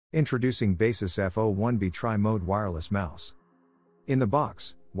Introducing Baseus F01B Tri-Mode Wireless Mouse. In the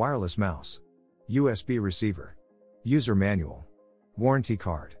box, wireless mouse. USB receiver. User manual. Warranty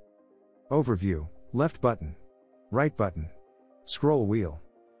card. Overview, left button. Right button. Scroll wheel.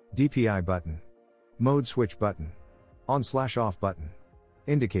 DPI button. Mode switch button. On/off button.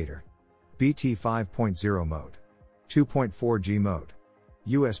 Indicator. BT 5.0 mode. 2.4G mode.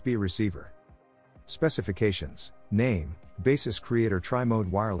 USB receiver. Specifications. Name, Baseus Creator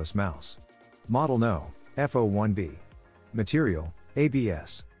Tri-Mode Wireless Mouse. Model No, F01B. Material,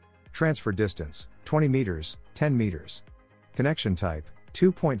 ABS. Transfer distance, 20 meters, 10 meters. Connection type,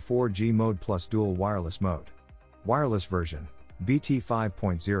 2.4G mode plus dual wireless mode. Wireless version, BT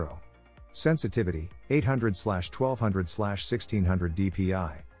 5.0. Sensitivity, 800/1200/1600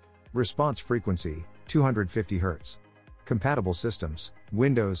 dpi. Response frequency, 250 Hz. Compatible systems,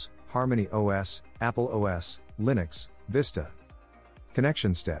 Windows, Harmony OS, Apple OS, Linux, Vista.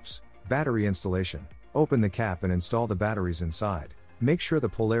 Connection steps, battery installation. Open the cap and install the batteries inside. Make sure the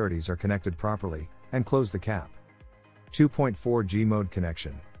polarities are connected properly, and close the cap. 2.4G mode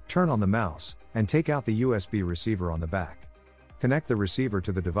connection. Turn on the mouse, and take out the USB receiver on the back. Connect the receiver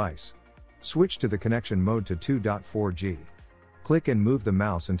to the device. Switch to the connection mode to 2.4G. Click and move the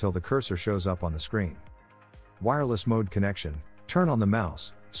mouse until the cursor shows up on the screen. Wireless mode connection. Turn on the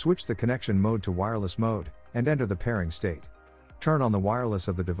mouse, switch the connection mode to wireless mode, and enter the pairing state. Turn on the wireless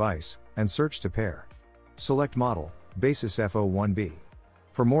of the device, and search to pair. Select model, Baseus F01B.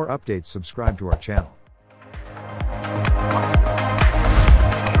 For more updates, subscribe to our channel.